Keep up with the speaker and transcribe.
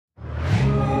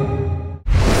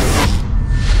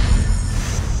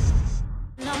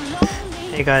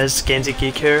Hey guys, Gamesy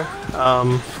Geek here.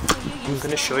 I'm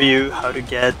gonna show you how to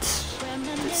get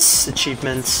this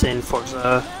achievements in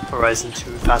Forza Horizon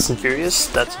 2 Fast and Furious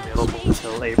that's available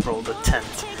until April the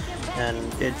 10th. And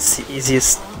it's the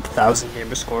easiest 1000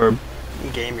 gamer score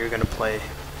game you're gonna play.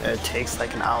 It takes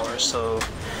like an hour, so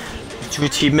two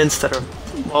achievements that are,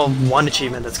 well, one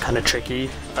achievement that's kind of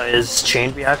tricky is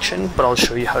chain reaction, but I'll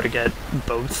show you how to get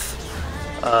both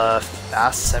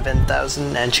Fast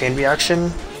 7000 and chain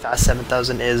reaction. Fast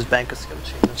 7000 is bank a skill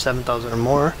chain of 7000 or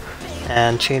more,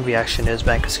 and chain reaction is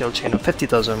bank a skill chain of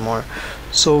 50,000 or more.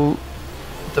 So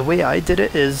the way I did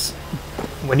it is,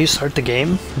 when you start the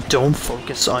game, don't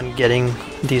focus on getting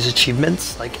these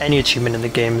achievements, like any achievement in the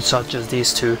game, it's not just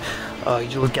these two.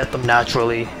 You'll get them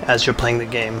naturally as you're playing the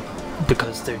game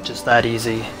because they're just that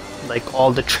easy. Like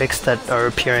all the tricks that are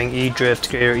appearing, E-drift,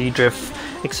 greater E-drift,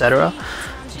 etc.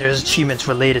 There's achievements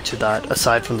related to that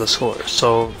aside from the score,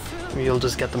 so you'll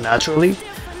just get them naturally.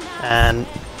 And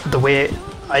the way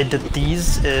I did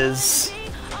these is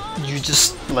you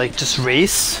just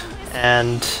race,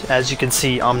 and as you can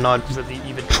see, I'm not really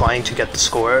even trying to get the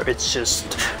score. It's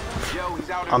just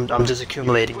I'm just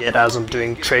accumulating it as I'm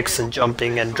doing tricks and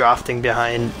jumping and drafting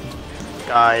behind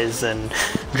guys and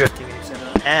drifting,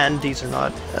 etc. And these are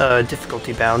not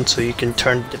difficulty bound, so you can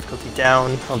turn the difficulty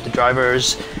down of the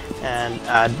drivers and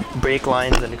add brake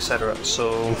lines and etc.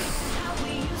 So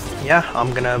yeah,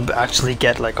 I'm gonna actually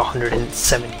get like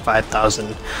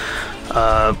 175,000.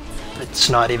 It's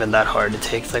not even that hard, it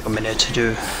takes like a minute to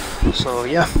do. So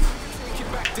yeah.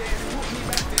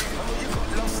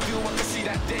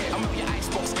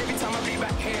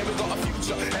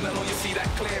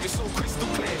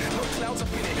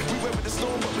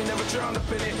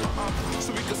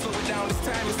 So we can slow it down this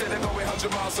time instead of going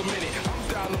 100 miles a minute. I'm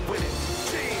down with it.